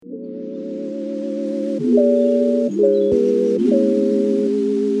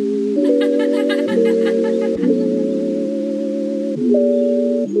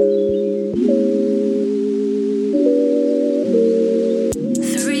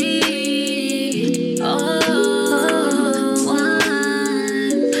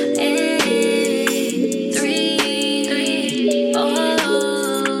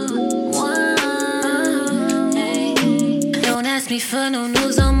Me for no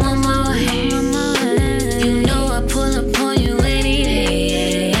news, I'm on my way. You know I pull up on you any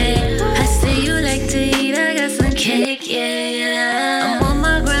day. I say you like to eat, I got some cake, yeah. I'm on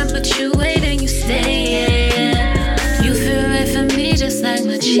my grind, but you wait and you stay, yeah. You feel right for me just like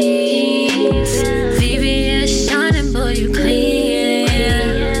my cheese. VVS shining, boy, you clean,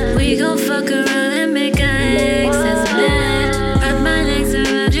 yeah. We gon' fuck around and make our exes mad. Wrap my legs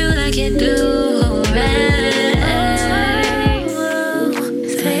around you like you do, right?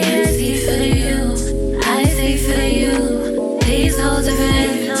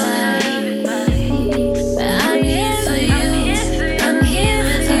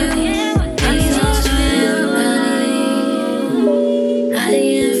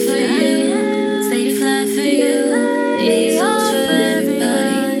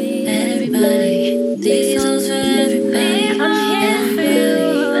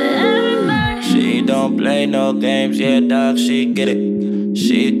 Play no games, yeah, dog, she get it.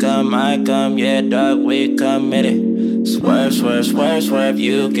 She come, I come, yeah, dog, we committed. Swerve, swerve, swerve, swerve,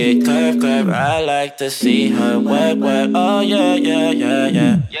 you get curve, curve. I like to see her work, work. Oh, yeah, yeah, yeah,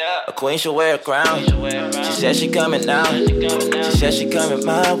 yeah. A queen should wear a crown. She said she coming now. She said she coming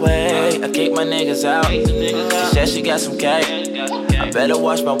my way. I kick my niggas out. She said she got some cake. I better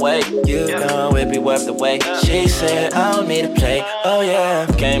watch my weight, you know it be worth the wait. She said I don't need to play, oh yeah.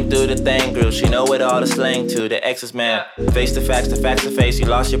 Came through the thing, grew, she know what all the slang to. The exes, man, face to facts, the facts to face. You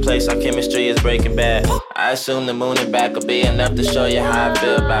lost your place, our chemistry is breaking bad. I assume the moon and back will be enough to show you how I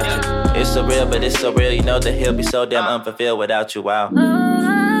feel about you. It's so real, but it's so real, you know that he'll be so damn unfulfilled without you, wow.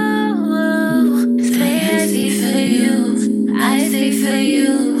 Stay happy for you, I stay for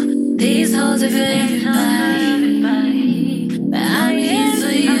you. These hoes are for everybody.